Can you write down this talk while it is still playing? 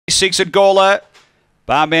6 at Gawler.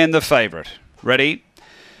 Barman the favourite. Ready?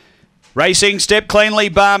 Racing, step cleanly,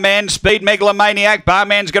 Barman, speed, Megalomaniac.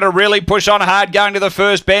 Barman's going to really push on hard going to the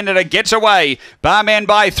first bend, and it gets away. Barman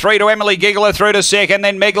by 3 to Emily Giggler through to second,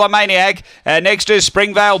 then Megalomaniac. Next is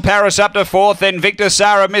Springvale Paris up to fourth, then Victor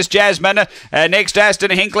Sarah, Miss Jasmine. Next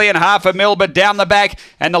Aston Hinkley and half a mil, but down the back,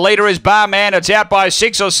 and the leader is Barman. It's out by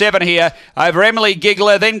 6 or 7 here over Emily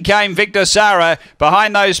Giggler, then came Victor Sarah.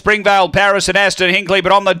 Behind those Springvale Paris and Aston Hinkley,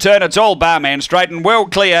 but on the turn it's all Barman straight and well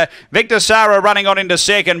clear. Victor Sarah running on into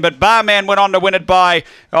second, but Barman went on to win it by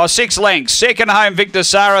 6 lengths. Second home, Victor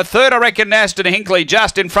Sarah. Third, I reckon, Aston Hinkley,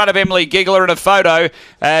 just in front of Emily Giggler in a photo.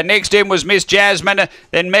 Next in was Miss Jasmine,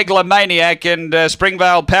 then Megalomaniac and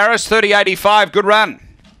Springvale Paris. 30.85, good run.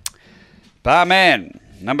 Barman,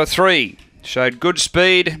 number 3, showed good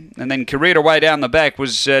speed and then careered away down the back,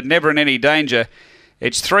 was never in any danger.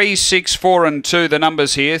 It's 3, 6, 4 and 2, the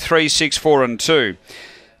numbers here, 3, 6, 4 and 2.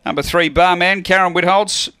 Number 3, Barman, Karen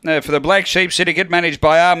Whitholtz for the Black Sheep Syndicate, managed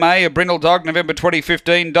by Armay, a Brindle Dog, November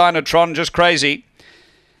 2015, Dynatron, just crazy.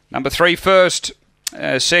 Number 3, First.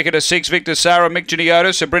 Second to 6, Victor Sarah, Mick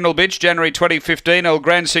Geniotis, a Brindle Bitch, January 2015, El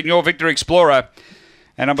Grand Signor, Victor Explorer.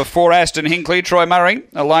 And number 4, Aston Hinkley, Troy Murray,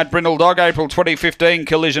 a light Brindle Dog, April 2015,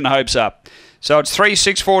 Collision Hopes Up. So it's 3,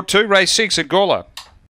 6, 4, 2, race 6 at Gawler.